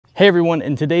Hey everyone,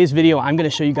 in today's video, I'm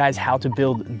gonna show you guys how to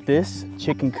build this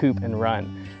chicken coop and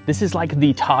run. This is like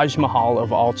the Taj Mahal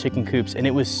of all chicken coops, and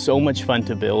it was so much fun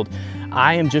to build.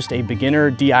 I am just a beginner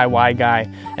DIY guy,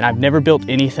 and I've never built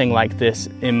anything like this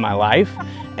in my life,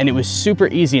 and it was super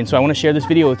easy. And so I wanna share this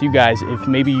video with you guys if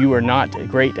maybe you are not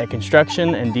great at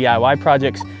construction and DIY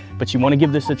projects, but you wanna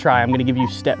give this a try. I'm gonna give you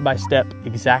step by step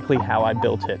exactly how I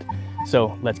built it.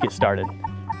 So let's get started.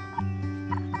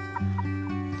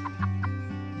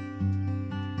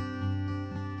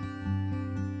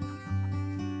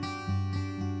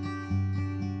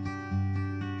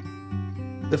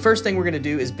 The first thing we're gonna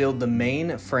do is build the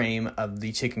main frame of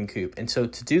the chicken coop. And so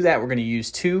to do that, we're gonna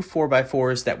use two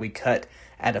 4x4s that we cut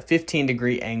at a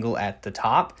 15-degree angle at the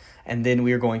top. And then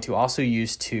we are going to also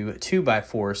use two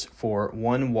 2x4s for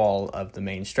one wall of the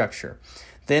main structure.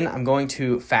 Then I'm going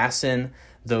to fasten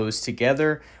those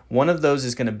together. One of those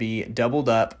is going to be doubled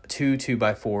up to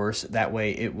 2x4s. That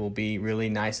way it will be really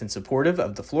nice and supportive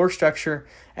of the floor structure.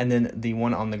 And then the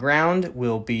one on the ground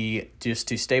will be just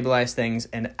to stabilize things.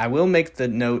 And I will make the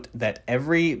note that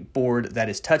every board that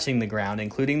is touching the ground,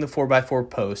 including the 4x4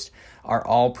 post, are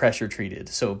all pressure treated.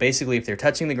 So basically, if they're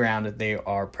touching the ground, they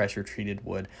are pressure treated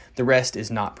wood. The rest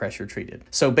is not pressure treated.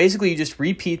 So basically, you just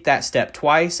repeat that step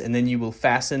twice, and then you will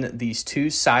fasten these two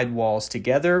side walls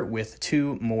together with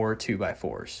two more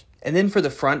 2x4s. And then for the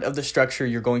front of the structure,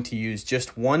 you're going to use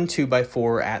just one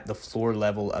 2x4 at the floor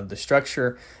level of the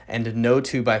structure and no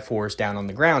 2x4s down on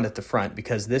the ground at the front,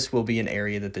 because this will be an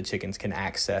area that the chickens can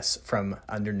access from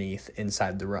underneath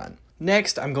inside the run.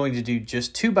 Next, I'm going to do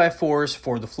just 2x4s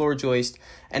for the floor joist,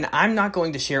 and I'm not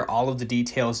going to share all of the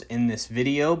details in this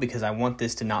video because I want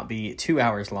this to not be 2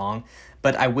 hours long,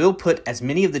 but I will put as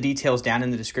many of the details down in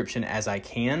the description as I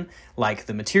can, like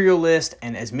the material list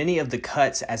and as many of the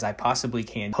cuts as I possibly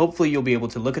can. Hopefully you'll be able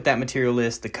to look at that material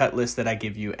list, the cut list that I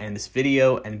give you in this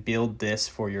video, and build this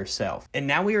for yourself. And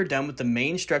now we are done with the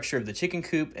main structure of the chicken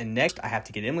coop, and next I have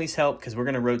to get Emily's help because we're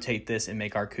gonna rotate this and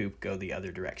make our coop go the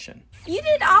other direction. You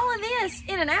did all of this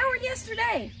in an hour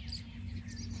yesterday.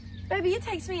 Baby, it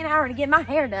takes me an hour to get my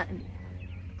hair done.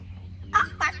 Oh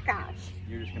my gosh.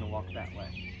 You're just gonna walk that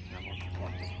way.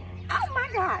 Oh my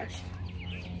gosh.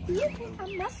 Do you think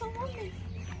I'm muscle woman?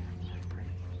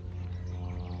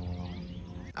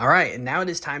 All right, and now it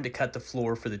is time to cut the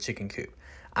floor for the chicken coop.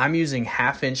 I'm using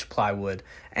 1/2-inch plywood,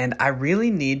 and I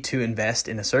really need to invest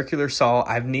in a circular saw.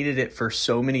 I've needed it for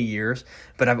so many years,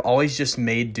 but I've always just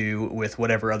made do with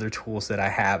whatever other tools that I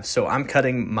have. So I'm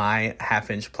cutting my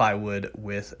 1/2-inch plywood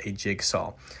with a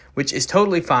jigsaw, which is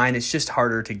totally fine. It's just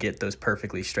harder to get those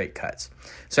perfectly straight cuts.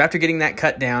 So after getting that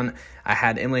cut down, I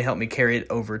had Emily help me carry it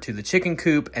over to the chicken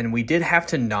coop, and we did have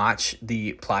to notch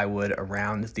the plywood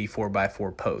around the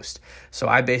 4x4 post. So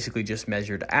I basically just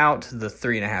measured out the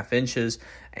 3.5 inches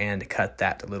and cut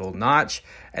that little notch,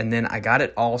 and then I got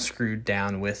it all screwed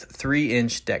down with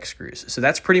 3-inch deck screws. So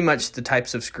that's pretty much the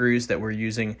types of screws that we're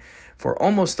using for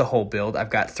almost the whole build. I've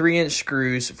got 3-inch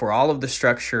screws for all of the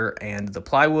structure and the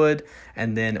plywood,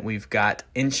 and then we've got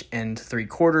 1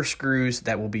 3/4 screws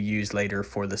that will be used later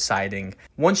for the siding.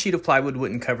 One sheet of plywood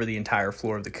wouldn't cover the entire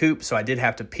floor of the coop, so I did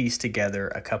have to piece together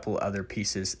a couple other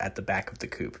pieces at the back of the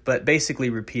coop, but basically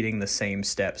repeating the same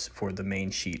steps for the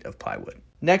main sheet of plywood.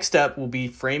 Next up will be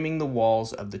framing the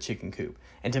walls of the chicken coop.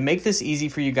 And to make this easy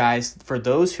for you guys, for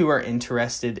those who are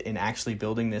interested in actually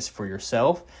building this for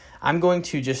yourself, I'm going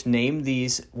to just name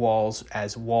these walls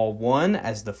as wall 1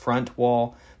 as the front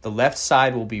wall. The left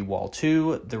side will be wall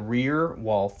 2, the rear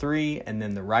wall 3, and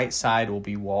then the right side will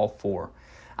be wall 4.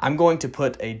 I'm going to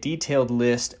put a detailed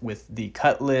list with the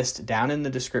cut list down in the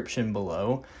description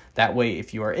below. That way,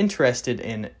 if you are interested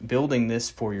in building this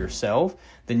for yourself,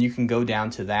 then you can go down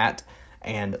to that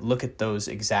and look at those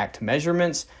exact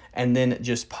measurements, and then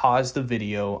just pause the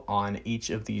video on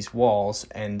each of these walls,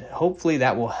 and hopefully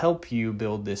that will help you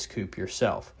build this coop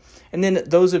yourself. And then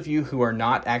those of you who are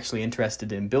not actually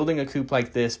interested in building a coop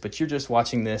like this, but you're just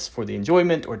watching this for the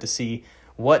enjoyment or to see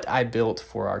what I built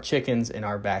for our chickens in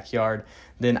our backyard,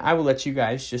 then I will let you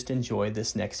guys just enjoy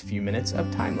this next few minutes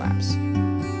of time lapse.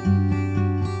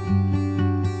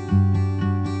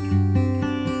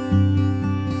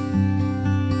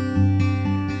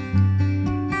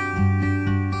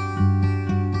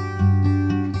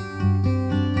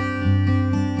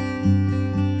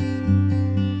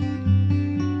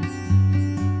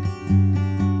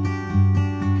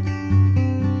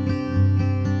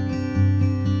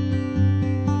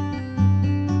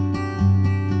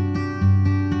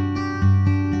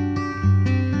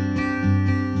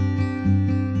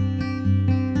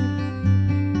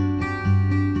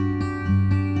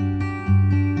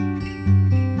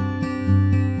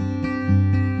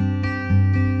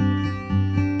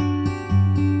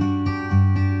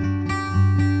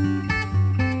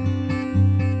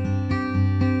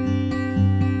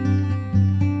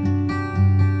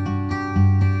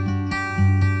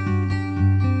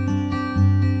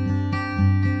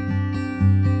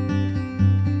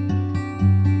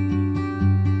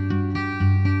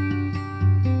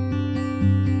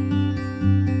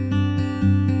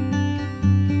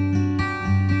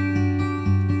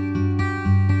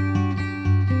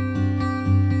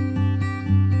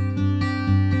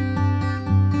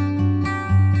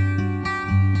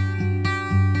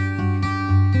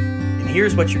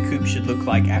 here's what your coop should look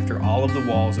like after all of the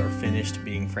walls are finished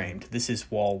being framed. This is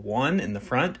wall 1 in the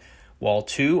front, wall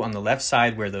 2 on the left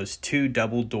side where those 2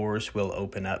 double doors will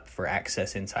open up for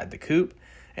access inside the coop.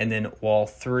 And then wall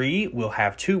 3 will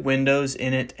have 2 windows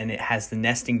in it, and it has the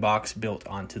nesting box built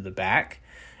onto the back.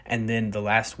 And then the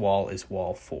last wall is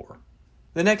wall 4.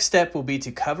 The next step will be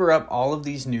to cover up all of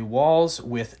these new walls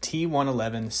with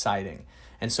T111 siding.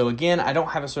 And so again, I don't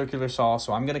have a circular saw,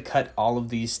 so I'm going to cut all of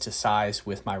these to size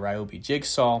with my Ryobi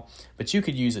jigsaw, but you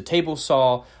could use a table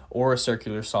saw or a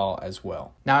circular saw as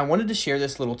well. Now, I wanted to share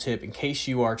this little tip in case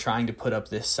you are trying to put up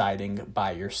this siding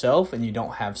by yourself and you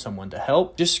don't have someone to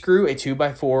help. Just screw a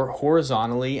 2x4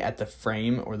 horizontally at the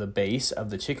frame or the base of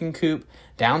the chicken coop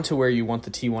down to where you want the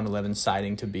T111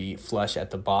 siding to be flush at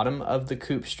the bottom of the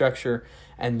coop structure,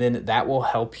 and then that will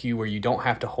help you where you don't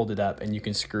have to hold it up and you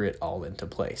can screw it all into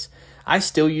place. I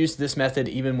still used this method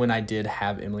even when I did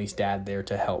have Emily's dad there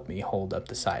to help me hold up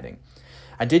the siding.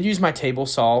 I did use my table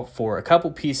saw for a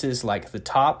couple pieces like the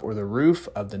top or the roof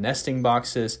of the nesting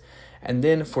boxes, and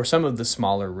then for some of the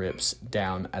smaller rips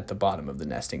down at the bottom of the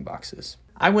nesting boxes.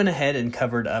 I went ahead and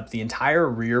covered up the entire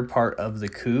rear part of the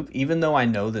coop, even though I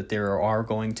know that there are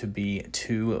going to be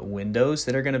 2 windows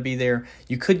that are going to be there.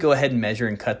 You could go ahead and measure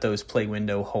and cut those play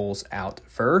window holes out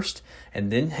first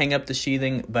and then hang up the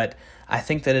sheathing, but I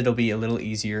think that it'll be a little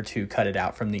easier to cut it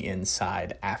out from the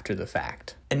inside after the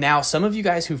fact. And now some of you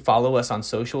guys who follow us on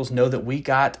socials know that we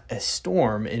got a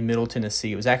storm in Middle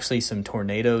Tennessee. It was actually some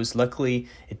tornadoes. Luckily,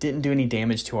 it didn't do any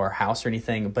damage to our house or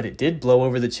anything, but it did blow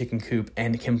over the chicken coop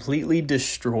and completely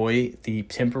destroy the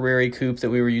temporary coop that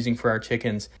we were using for our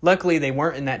chickens. Luckily, they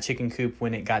weren't in that chicken coop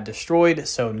when it got destroyed,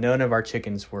 so none of our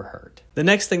chickens were hurt. The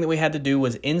next thing that we had to do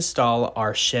was install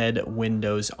our shed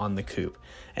windows on the coop.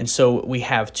 And so we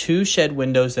have 2 shed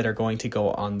windows that are going to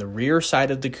go on the rear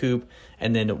side of the coop,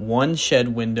 and then 1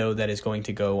 shed window that is going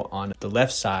to go on the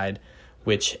left side,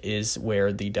 which is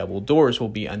where the double doors will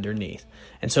be underneath.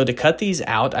 And so to cut these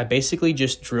out, I basically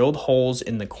just drilled holes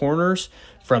in the corners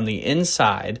from the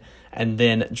inside and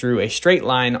then drew a straight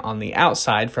line on the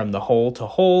outside from the hole to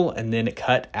hole and then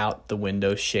cut out the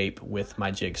window shape with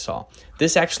my jigsaw.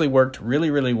 This actually worked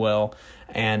really, really well,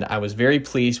 and I was very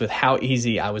pleased with how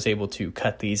easy I was able to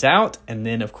cut these out and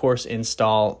then, of course,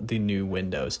 install the new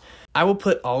windows. I will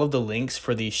put all of the links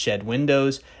for these shed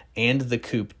windows and the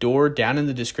coop door down in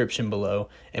the description below,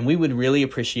 and we would really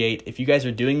appreciate if you guys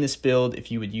are doing this build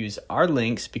if you would use our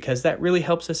links, because that really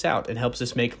helps us out and helps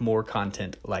us make more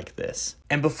content like this.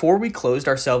 And before we closed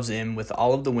ourselves in with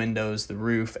all of the windows, the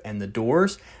roof, and the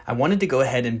doors, I wanted to go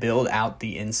ahead and build out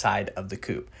the inside of the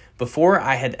coop. Before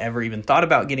I had ever even thought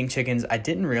about getting chickens, I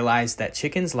didn't realize that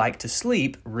chickens like to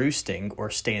sleep roosting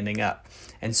or standing up.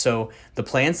 And so the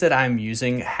plans that I'm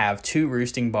using have 2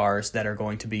 roosting bars that are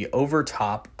going to be over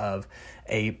top of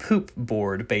a poop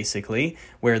board, basically,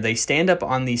 where they stand up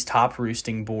on these top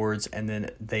roosting boards and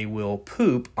then they will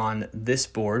poop on this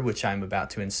board, which I'm about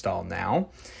to install now.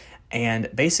 And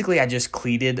basically I just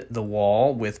cleated the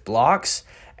wall with blocks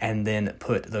and then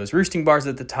put those roosting bars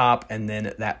at the top and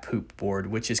then that poop board,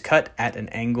 which is cut at an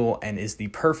angle and is the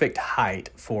perfect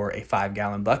height for a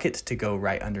 5-gallon bucket to go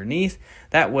right underneath.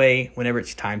 That way, whenever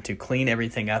it's time to clean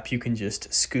everything up, you can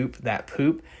just scoop that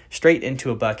poop straight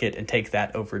into a bucket and take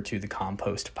that over to the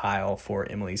compost pile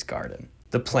for Emily's garden.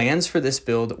 The plans for this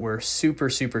build were super,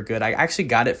 super good. I actually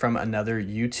got it from another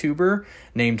YouTuber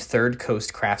named Third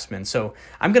Coast Craftsman. So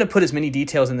I'm going to put as many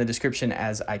details in the description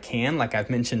as I can, like I've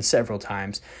mentioned several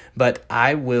times, but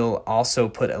I will also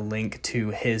put a link to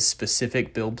his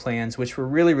specific build plans, which were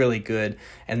really, really good.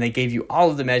 And they gave you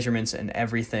all of the measurements and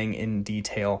everything in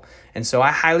detail. And so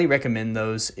I highly recommend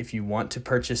those if you want to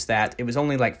purchase that. It was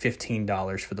only like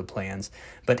 $15 for the plans,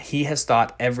 but he has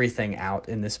thought everything out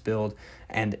in this build,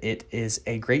 and it is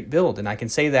a great build. And I can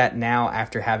say that now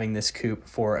after having this coop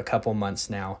for a couple months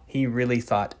now. He really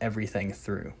thought everything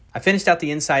through. I finished out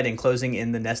the inside and closing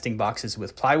in the nesting boxes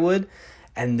with plywood,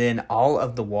 and then all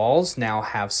of the walls now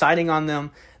have siding on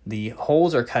them. The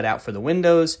holes are cut out for the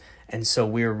windows, and so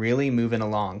we're really moving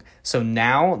along. So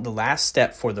now the last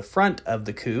step for the front of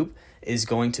the coop is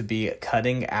going to be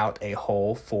cutting out a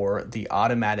hole for the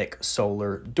automatic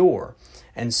solar door.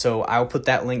 And so I'll put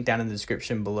that link down in the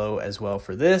description below as well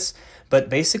for this. But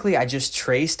basically I just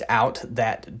traced out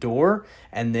that door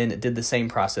and then did the same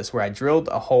process where I drilled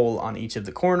a hole on each of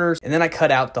the corners, and then I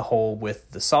cut out the hole with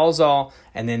the Sawzall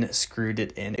and then screwed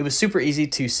it in. It was super easy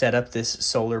to set up this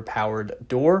solar powered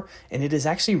door, and it is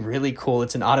actually really cool.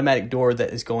 It's an automatic door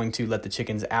that is going to let the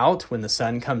chickens out when the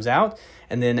sun comes out,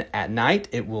 and then at night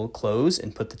it will close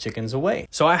and put the chickens away.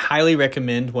 So I highly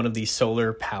recommend one of these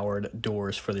solar powered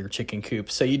doors for your chicken coop.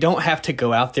 coop, so you don't have to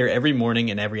go out there every morning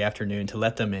and every afternoon to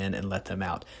let them in and let them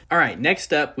out. All right,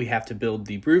 next up, we have to build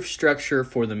the roof structure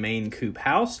for the main coop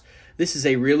house. This is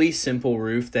a really simple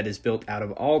roof that is built out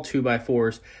of all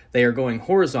 2x4s. They are going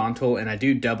horizontal, and I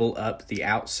do double up the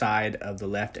outside of the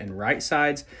left and right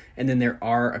sides. And then there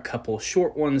are a couple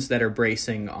short ones that are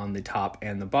bracing on the top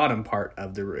and the bottom part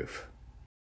of the roof.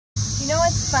 You know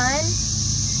what's fun?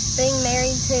 Being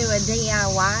married to a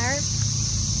DIYer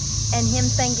and him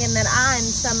thinking that I'm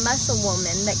some muscle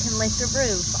woman that can lift a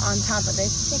roof on top of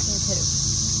this chicken coop.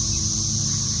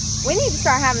 We need to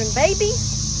start having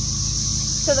babies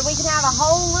so that we can have a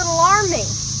whole little army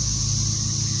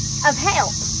of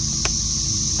help.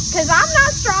 Because I'm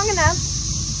not strong enough.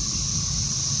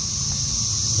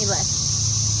 He left.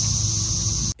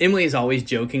 Emily is always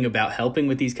joking about helping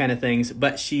with these kind of things,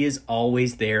 but she is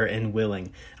always there and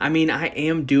willing. I mean, I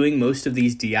am doing most of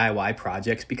these DIY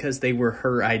projects because they were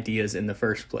her ideas in the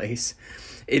first place.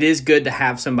 It is good to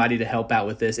have somebody to help out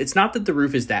with this. It's not that the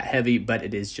roof is that heavy, but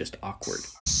it is just awkward.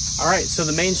 All right, so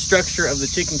the main structure of the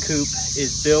chicken coop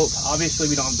is built. Obviously,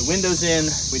 we don't have the windows in,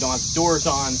 we don't have the doors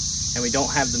on, and we don't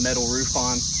have the metal roof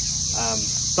on.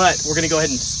 But we're gonna go ahead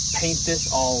and paint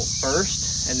this all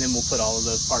first, and then we'll put all of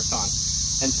those parts on.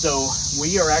 And so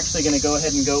we are actually gonna go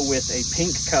ahead and go with a pink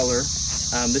color.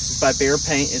 This is by Bear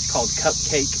Paint. It's called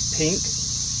Cupcake Pink.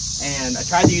 And I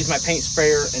tried to use my paint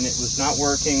sprayer and it was not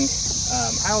working.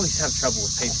 I always have trouble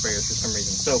with paint sprayers for some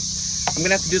reason. So I'm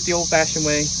gonna have to do it the old fashioned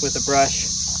way with a brush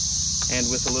and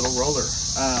with a little roller.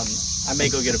 I may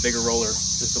go get a bigger roller.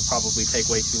 This will probably take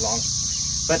way too long.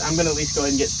 But I'm gonna at least go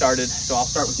ahead and get started. So I'll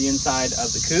start with the inside of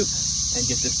the coop and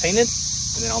get this painted,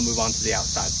 and then I'll move on to the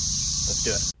outside. Let's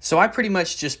do it. So I pretty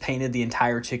much just painted the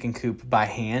entire chicken coop by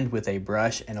hand with a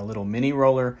brush and a little mini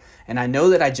roller. And I know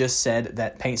that I just said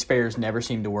that paint sprayers never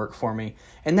seem to work for me.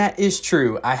 And that is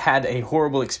true. I had a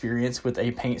horrible experience with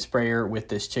a paint sprayer with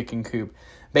this chicken coop.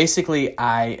 Basically,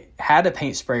 I had a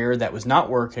paint sprayer that was not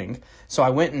working. So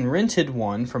I went and rented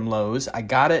one from Lowe's. I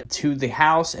got it to the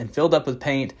house and filled up with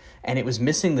paint, and it was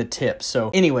missing the tip.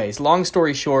 So anyways, long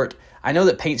story short, I know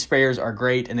that paint sprayers are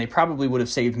great and they probably would have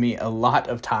saved me a lot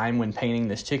of time when painting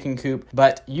this chicken coop,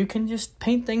 but you can just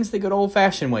paint things the good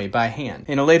old-fashioned way by hand.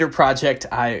 In a later project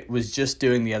I was just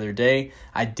doing the other day,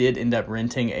 I did end up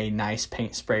renting a nice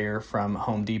paint sprayer from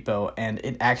Home Depot, and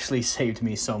it actually saved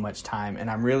me so much time, and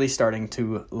I'm really starting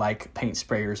to like paint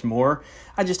sprayers more.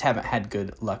 I just haven't had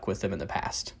good luck with them in the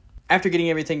past. After getting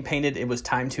everything painted, it was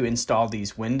time to install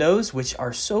these windows, which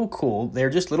are so cool. They're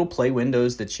just little play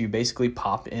windows that you basically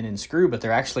pop in and screw, but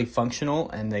they're actually functional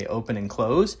and they open and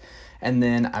close. And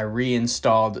then I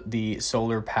reinstalled the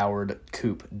solar-powered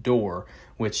coop door,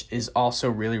 which is also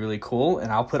really, really cool.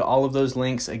 And I'll put all of those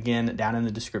links again down in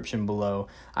the description below.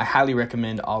 I highly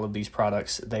recommend all of these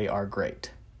products. They are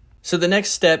great. So the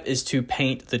next step is to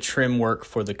paint the trim work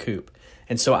for the coop.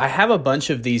 And so I have a bunch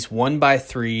of these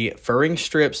 1x3 furring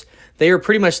strips. They are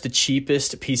pretty much the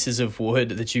cheapest pieces of wood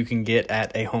that you can get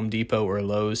at a Home Depot or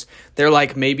Lowe's. They're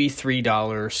like maybe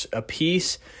 $3 a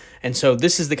piece. And so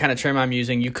this is the kind of trim I'm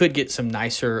using. You could get some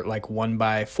nicer like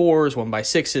 1x4s,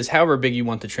 1x6s, however big you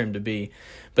want the trim to be.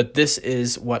 But this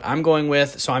is what I'm going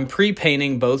with. So I'm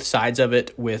pre-painting both sides of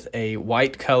it with a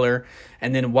white color.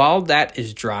 And then while that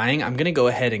is drying, I'm gonna go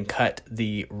ahead and cut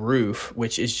the roof,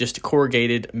 which is just a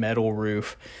corrugated metal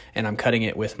roof, and I'm cutting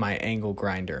it with my angle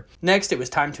grinder. Next, it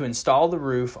was time to install the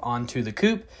roof onto the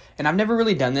coop. And I've never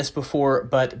really done this before,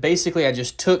 but basically I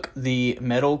just took the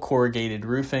metal corrugated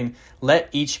roofing, let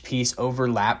each piece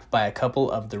overlap by a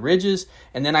couple of the ridges,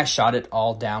 and then I shot it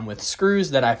all down with screws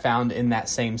that I found in that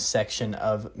same section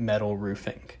of metal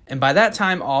roofing. And by that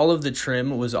time, all of the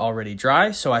trim was already dry,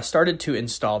 so I started to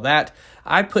install that.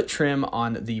 I put trim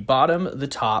on the bottom, the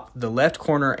top, the left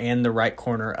corner, and the right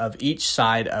corner of each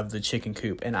side of the chicken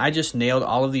coop, and I just nailed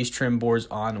all of these trim boards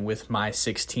on with my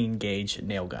 16 gauge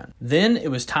nail gun. Then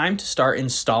it was time to start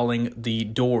installing the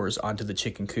doors onto the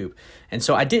chicken coop. And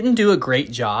so I didn't do a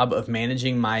great job of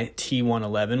managing my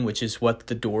T111, which is what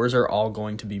the doors are all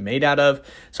going to be made out of.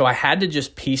 So I had to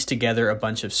just piece together a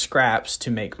bunch of scraps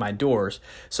to make my doors.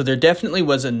 So there definitely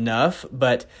was enough,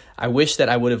 but I wish that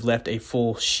I would have left a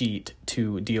full sheet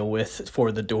to deal with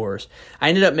for the doors. I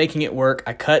ended up making it work.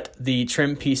 I cut the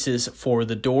trim pieces for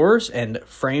the doors and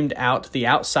framed out the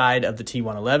outside of the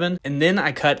T111. And then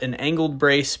I cut an angled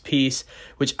brace piece,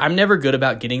 which I'm never good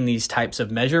about getting these types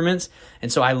of measurements.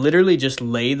 And so I literally just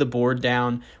lay the board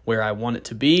down where I want it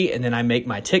to be, and then I make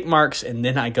my tick marks, and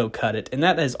then I go cut it. And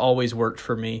that has always worked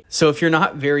for me. So if you're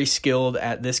not very skilled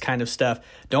at this kind of stuff,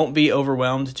 don't be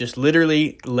overwhelmed. Just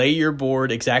literally lay your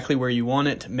board exactly where you want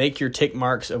it, make your tick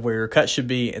marks of where your cut should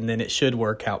be, and then it should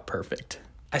work out perfect.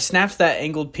 I snapped that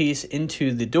angled piece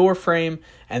into the door frame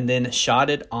and then shot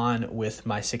it on with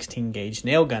my 16 gauge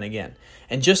nail gun again.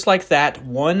 And just like that,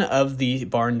 one of the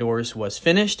barn doors was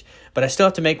finished, but I still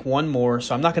have to make one more,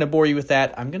 so I'm not going to bore you with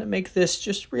that. I'm going to make this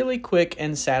just really quick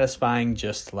and satisfying,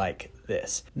 just like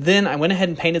this. Then I went ahead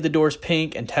and painted the doors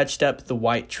pink and touched up the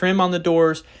white trim on the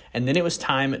doors, and then it was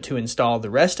time to install the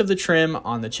rest of the trim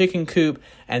on the chicken coop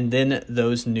and then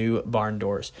those new barn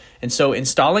doors. And so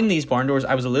installing these barn doors,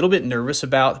 I was a little bit nervous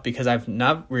about because I've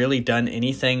not really done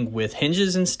anything with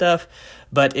hinges and stuff,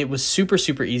 but it was super,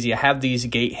 super easy. I have these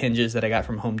gate hinges that I got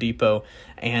from Home Depot,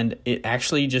 and it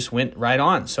actually just went right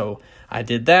on. So I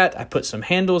did that. I put some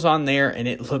handles on there, and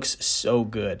it looks so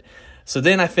good. So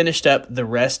then I finished up the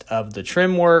rest of the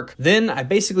trim work. Then I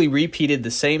basically repeated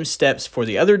the same steps for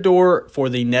the other door for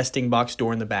the nesting box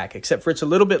door in the back, except for it's a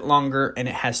little bit longer and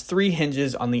it has 3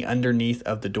 hinges on the underneath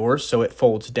of the door, so it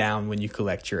folds down when you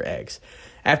collect your eggs.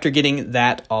 After getting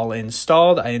that all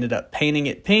installed, I ended up painting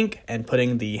it pink and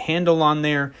putting the handle on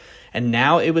there. And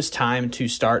now it was time to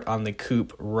start on the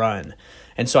coop run.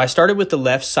 And so I started with the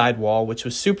left side wall, which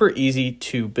was super easy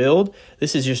to build.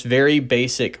 This is just very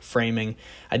basic framing.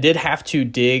 I did have to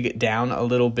dig down a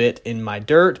little bit in my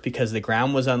dirt because the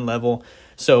ground was unlevel.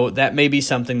 So that may be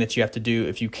something that you have to do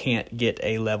if you can't get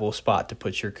a level spot to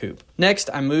put your coop. Next,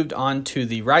 I moved on to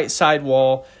the right side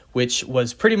wall, which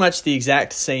was pretty much the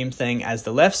exact same thing as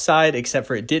the left side, except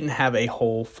for it didn't have a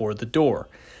hole for the door.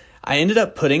 I ended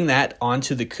up putting that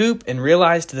onto the coop and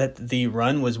realized that the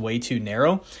run was way too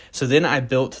narrow. So then I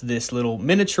built this little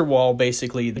miniature wall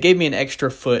basically that gave me an extra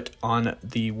foot on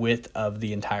the width of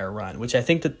the entire run, which I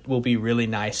think that will be really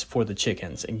nice for the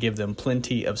chickens and give them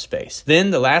plenty of space.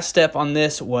 Then the last step on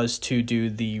this was to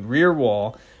do the rear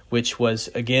wall, which was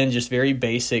again just very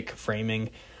basic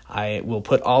framing. I will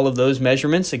put all of those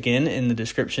measurements again in the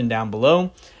description down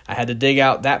below. I had to dig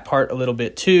out that part a little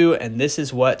bit too, and this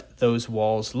is what those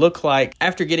walls look like.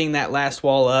 After getting that last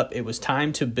wall up, it was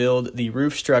time to build the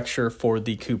roof structure for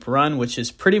the coop run, which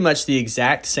is pretty much the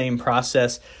exact same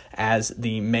process as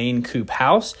the main coop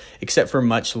house, except for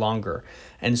much longer.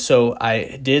 And so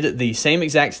I did the same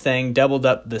exact thing, doubled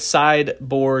up the side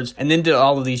boards, and then did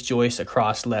all of these joists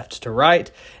across left to right.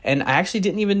 And I actually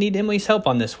didn't even need Emily's help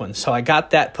on this one. So I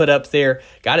got that put up there,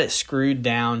 got it screwed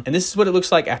down. And this is what it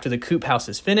looks like after the coop house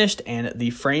is finished and the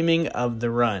framing of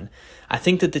the run. I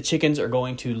think that the chickens are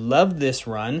going to love this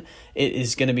run. It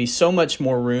is going to be so much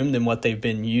more room than what they've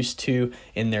been used to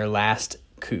in their last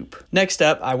coop. Next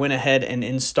up, I went ahead and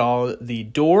installed the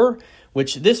door,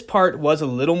 which this part was a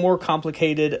little more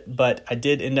complicated, but I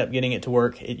did end up getting it to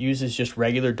work. It uses just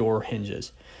regular door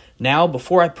hinges. Now,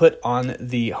 before I put on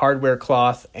the hardware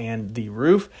cloth and the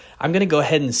roof, I'm going to go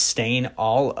ahead and stain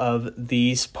all of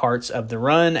these parts of the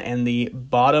run and the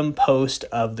bottom post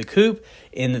of the coop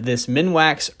in this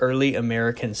Minwax Early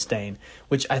American stain,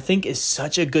 which I think is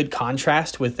such a good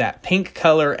contrast with that pink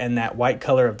color and that white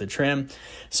color of the trim.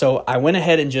 So I went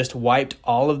ahead and just wiped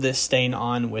all of this stain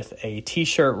on with a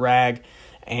t-shirt rag,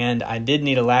 and I did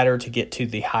need a ladder to get to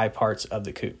the high parts of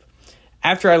the coop.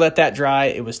 After I let that dry,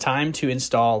 it was time to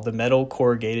install the metal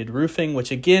corrugated roofing, which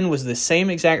again was the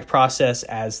same exact process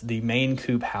as the main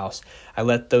coop house. I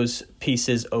let those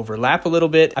pieces overlap a little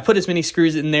bit. I put as many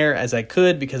screws in there as I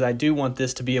could because I do want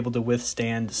this to be able to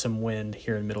withstand some wind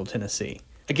here in Middle Tennessee.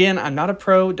 Again, I'm not a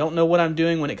pro, don't know what I'm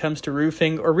doing when it comes to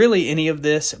roofing or really any of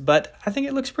this, but I think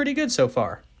it looks pretty good so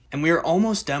far. And we are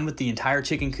almost done with the entire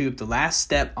chicken coop. The last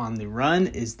step on the run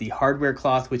is the hardware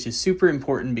cloth, which is super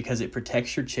important because it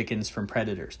protects your chickens from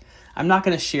predators. I'm not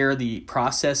going to share the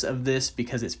process of this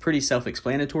because it's pretty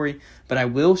self-explanatory, but I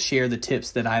will share the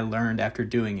tips that I learned after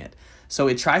doing it. So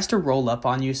it tries to roll up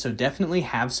on you, so definitely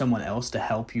have someone else to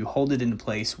help you hold it into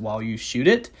place while you shoot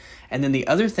it. And then the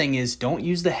other thing is don't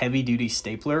use the heavy-duty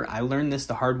stapler. I learned this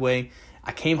the hard way.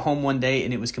 I came home one day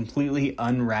and it was completely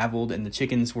unraveled and the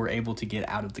chickens were able to get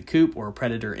out of the coop or a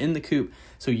predator in the coop.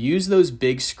 So use those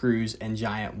big screws and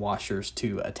giant washers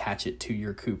to attach it to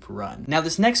your coop run. Now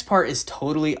this next part is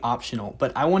totally optional,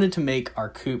 but I wanted to make our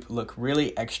coop look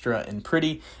really extra and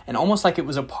pretty and almost like it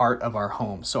was a part of our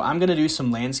home. So I'm gonna do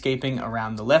some landscaping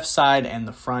around the left side and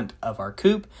the front of our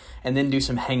coop and then do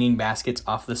some hanging baskets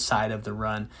off the side of the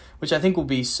run, which I think will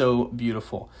be so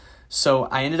beautiful. So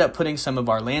I ended up putting some of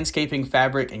our landscaping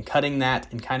fabric and cutting that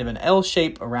in kind of an L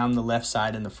shape around the left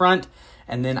side and the front.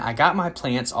 And then I got my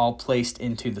plants all placed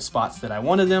into the spots that I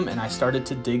wanted them, and I started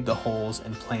to dig the holes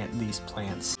and plant these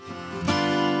plants.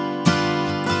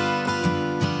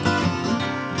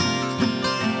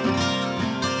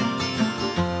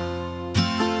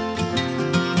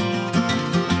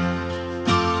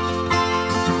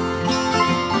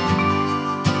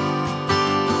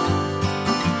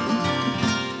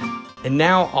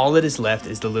 now all that is left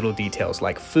is the little details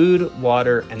like food,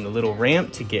 water, and the little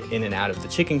ramp to get in and out of the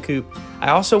chicken coop. I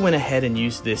also went ahead and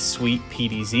used this sweet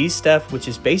PDZ stuff, which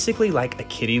is basically like a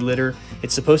kitty litter.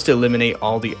 It's supposed to eliminate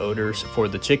all the odors for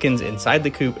the chickens inside the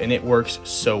coop, and it works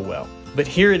so well. But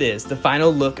here it is, the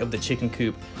final look of the chicken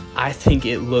coop. I think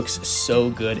it looks so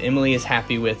good. Emily is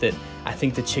happy with it. I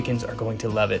think the chickens are going to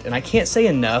love it. And I can't say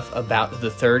enough about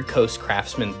the Third Coast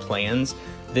Craftsman plans.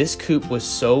 This coop was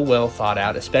so well thought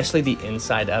out, especially the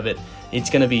inside of it. It's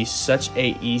gonna be such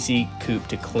a easy coop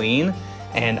to clean,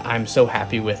 and I'm so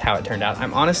happy with how it turned out.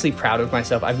 I'm honestly proud of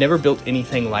myself. I've never built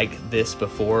anything like this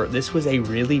before. This was a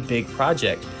really big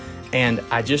project, and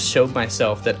I just showed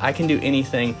myself that I can do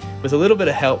anything with a little bit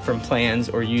of help from plans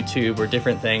or YouTube or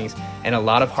different things and a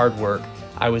lot of hard work.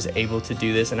 I was able to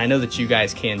do this, and I know that you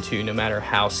guys can too, no matter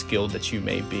how skilled that you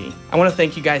may be. I want to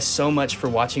thank you guys so much for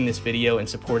watching this video and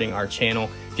supporting our channel.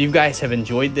 If you guys have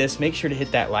enjoyed this, make sure to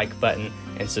hit that like button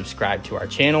and subscribe to our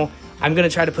channel. I'm going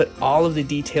to try to put all of the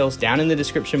details down in the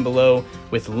description below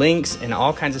with links and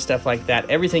all kinds of stuff like that,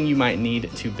 everything you might need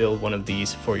to build one of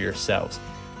these for yourselves.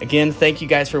 Again, thank you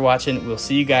guys for watching. We'll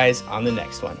see you guys on the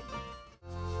next one.